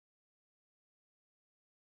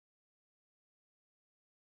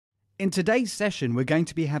In today's session, we're going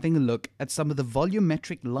to be having a look at some of the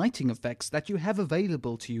volumetric lighting effects that you have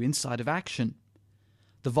available to you inside of Action.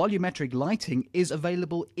 The volumetric lighting is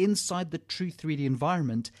available inside the true 3D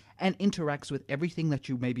environment and interacts with everything that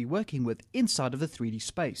you may be working with inside of the 3D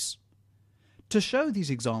space. To show these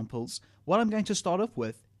examples, what I'm going to start off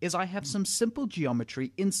with is I have some simple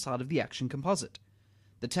geometry inside of the Action composite.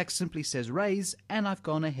 The text simply says raise, and I've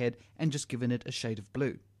gone ahead and just given it a shade of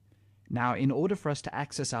blue. Now, in order for us to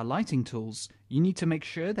access our lighting tools, you need to make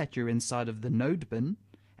sure that you're inside of the node bin,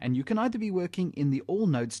 and you can either be working in the All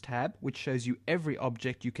Nodes tab, which shows you every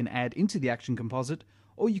object you can add into the Action composite,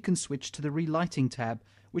 or you can switch to the Relighting tab,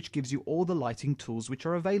 which gives you all the lighting tools which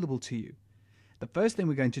are available to you. The first thing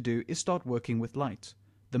we're going to do is start working with light.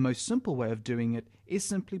 The most simple way of doing it is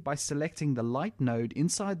simply by selecting the light node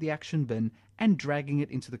inside the Action bin and dragging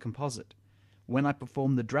it into the composite. When I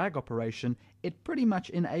perform the drag operation, it pretty much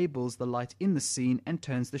enables the light in the scene and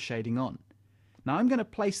turns the shading on. Now I'm going to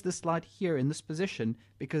place this light here in this position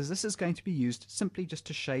because this is going to be used simply just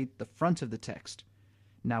to shade the front of the text.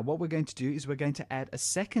 Now what we're going to do is we're going to add a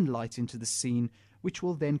second light into the scene, which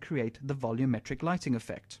will then create the volumetric lighting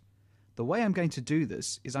effect. The way I'm going to do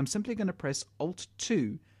this is I'm simply going to press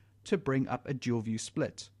Alt-2 to bring up a dual view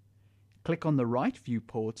split. Click on the right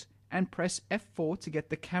viewport and press F4 to get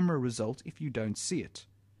the camera result if you don't see it.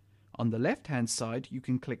 On the left hand side, you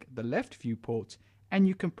can click the left viewport and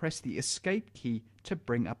you can press the escape key to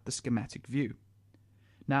bring up the schematic view.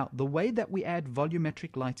 Now, the way that we add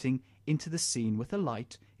volumetric lighting into the scene with a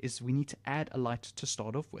light is we need to add a light to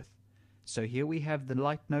start off with. So here we have the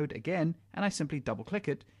light node again, and I simply double click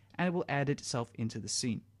it and it will add itself into the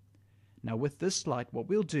scene. Now with this light, what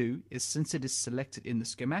we'll do is, since it is selected in the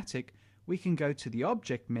schematic, we can go to the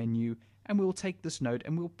object menu and we'll take this node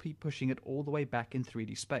and we'll be pushing it all the way back in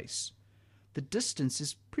 3D space. The distance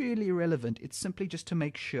is pretty irrelevant, it's simply just to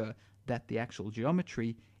make sure that the actual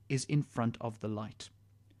geometry is in front of the light.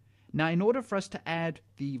 Now in order for us to add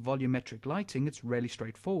the volumetric lighting, it's really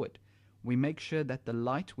straightforward. We make sure that the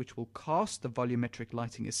light which will cast the volumetric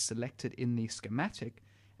lighting is selected in the schematic,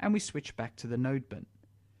 and we switch back to the node bin.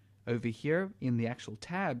 Over here in the actual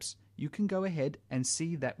tabs, you can go ahead and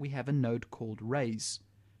see that we have a node called Raise.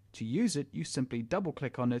 To use it, you simply double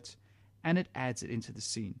click on it and it adds it into the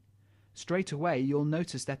scene. Straight away, you'll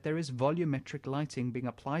notice that there is volumetric lighting being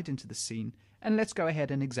applied into the scene, and let's go ahead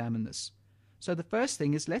and examine this. So the first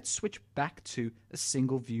thing is, let's switch back to a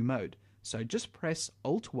single view mode. So just press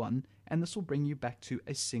Alt-1 and this will bring you back to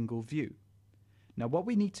a single view. Now what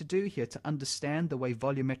we need to do here to understand the way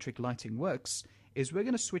volumetric lighting works is we're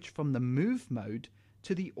going to switch from the move mode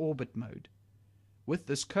to the orbit mode. With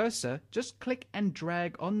this cursor, just click and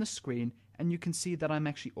drag on the screen and you can see that I'm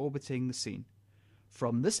actually orbiting the scene.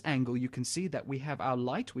 From this angle you can see that we have our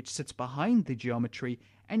light which sits behind the geometry,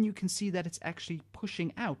 and you can see that it's actually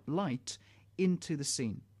pushing out light into the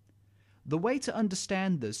scene. The way to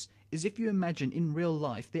understand this is, if you imagine in real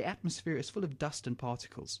life the atmosphere is full of dust and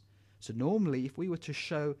particles. So normally if we were to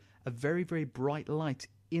show a very bright light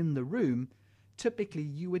in the room, typically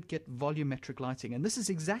you would get volumetric lighting, and this is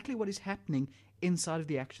exactly what is happening inside of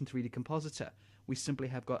the Action 3D compositor. We simply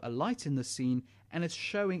have got a light in the scene and it's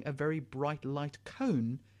showing a very bright light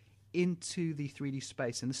cone into the 3D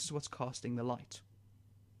space, and this is what's casting the light.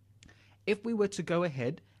 If we were to go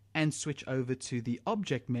ahead and switch over to the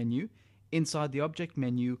object menu, inside the object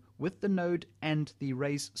menu with the node and the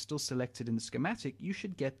raise still selected in the schematic, you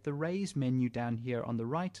should get the raise menu down here on the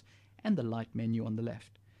right and the light menu on the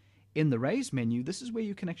left. In the raise menu, this is where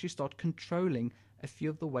you can actually start controlling a few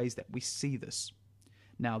of the ways that we see this.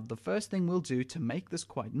 Now the first thing we'll do to make this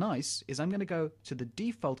quite nice is I'm going to go to the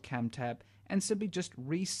default cam tab and simply just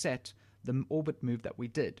reset the orbit move that we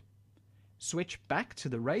did. Switch back to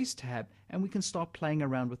the raise tab and we can start playing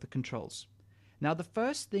around with the controls. Now the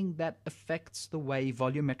first thing that affects the way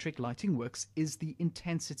volumetric lighting works is the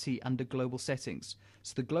intensity under global settings.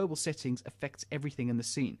 So the global settings affects everything in the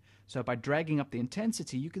scene. So by dragging up the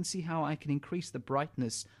intensity, you can see how I can increase the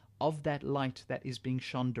brightness of that light that is being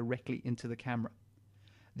shone directly into the camera.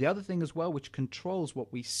 The other thing as well which controls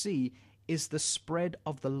what we see is the spread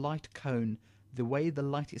of the light cone, the way the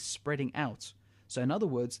light is spreading out. So in other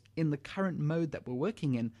words, in the current mode that we're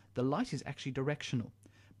working in, the light is actually directional.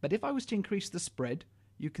 But if I was to increase the spread,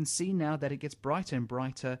 you can see now that it gets brighter and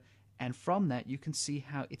brighter, and from that you can see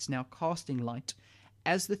how it's now casting light.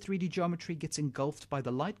 As the 3D geometry gets engulfed by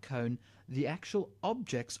the light cone, the actual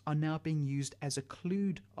objects are now being used as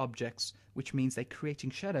occlude objects, which means they're creating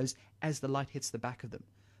shadows as the light hits the back of them.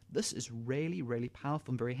 This is really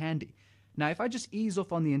powerful and very handy. Now if I just ease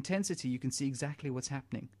off on the intensity, you can see exactly what's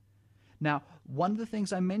happening. Now, one of the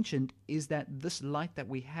things I mentioned is that this light that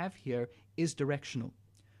we have here is directional.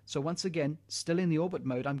 So once again, still in the orbit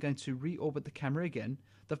mode, I'm going to reorbit the camera again.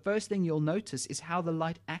 The first thing you'll notice is how the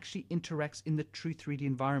light actually interacts in the true 3D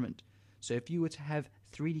environment. So if you were to have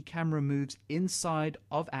 3D camera moves inside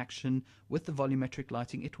of action with the volumetric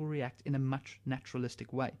lighting, it will react in a much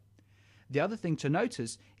naturalistic way. The other thing to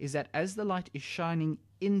notice is that as the light is shining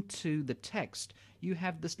into the text, you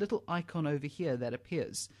have this little icon over here that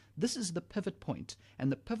appears. This is the pivot point,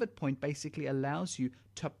 and the pivot point basically allows you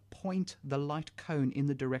to point the light cone in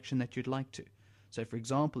the direction that you'd like to. So for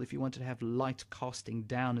example, if you wanted to have light casting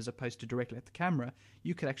down as opposed to directly at the camera,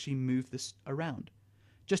 you could actually move this around.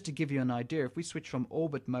 Just to give you an idea, if we switch from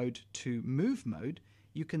orbit mode to move mode,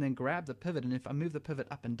 you can then grab the pivot, and if I move the pivot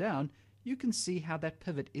up and down, you can see how that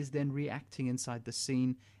pivot is then reacting inside the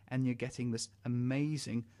scene, and you're getting this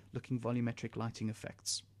amazing looking volumetric lighting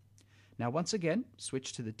effects. Now once again,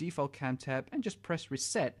 switch to the default cam tab and just press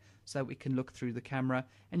reset so that we can look through the camera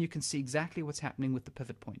and you can see exactly what's happening with the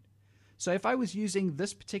pivot point. So if I was using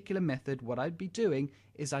this particular method, what I'd be doing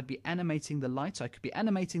is I'd be animating the light. So I could be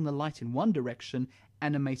animating the light in one direction,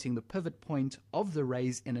 animating the pivot point of the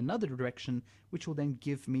rays in another direction, which will then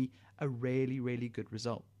give me a really, really good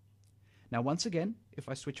result. Now once again, if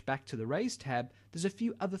I switch back to the rays tab, there's a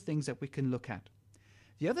few other things that we can look at.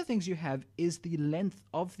 The other things you have is the length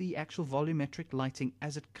of the actual volumetric lighting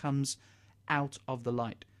as it comes out of the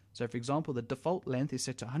light. So for example, the default length is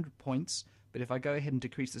set to 100 points, but if I go ahead and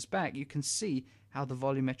decrease this back, you can see how the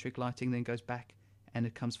volumetric lighting then goes back and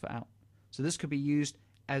it comes for out. So this could be used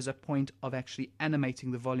as a point of actually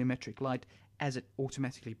animating the volumetric light as it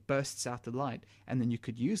automatically bursts out the light, and then you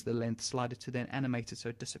could use the length slider to then animate it so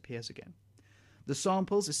it disappears again. The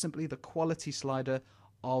samples is simply the quality slider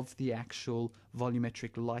of the actual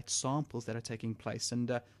volumetric light samples that are taking place,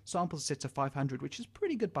 and samples are set to 500, which is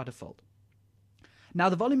pretty good by default. Now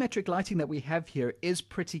the volumetric lighting that we have here is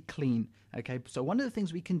pretty clean. Okay, so one of the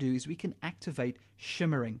things we can do is we can activate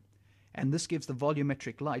shimmering, and this gives the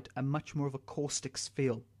volumetric light a much more of a caustics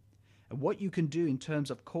feel. And what you can do in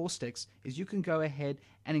terms of caustics is you can go ahead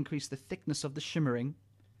and increase the thickness of the shimmering,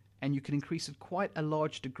 and you can increase it quite a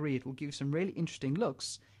large degree. It will give you some really interesting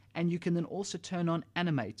looks, and you can then also turn on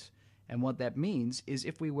animate. And what that means is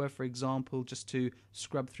if we were, for example, just to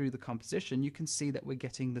scrub through the composition, you can see that we're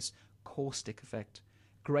getting this caustic effect.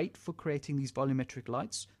 Great for creating these volumetric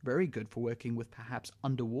lights, very good for working with perhaps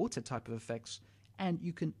underwater type of effects, and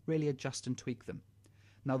you can really adjust and tweak them.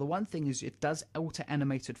 Now the one thing is it does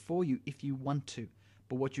auto-animate it for you if you want to,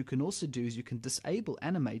 but what you can also do is you can disable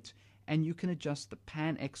animate, and you can adjust the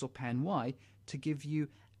pan X or pan Y to give you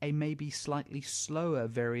a maybe slightly slower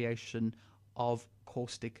variation of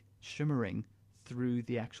caustic shimmering through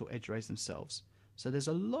the actual edge rays themselves. So there's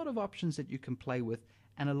a lot of options that you can play with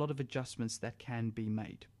and a lot of adjustments that can be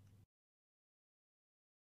made.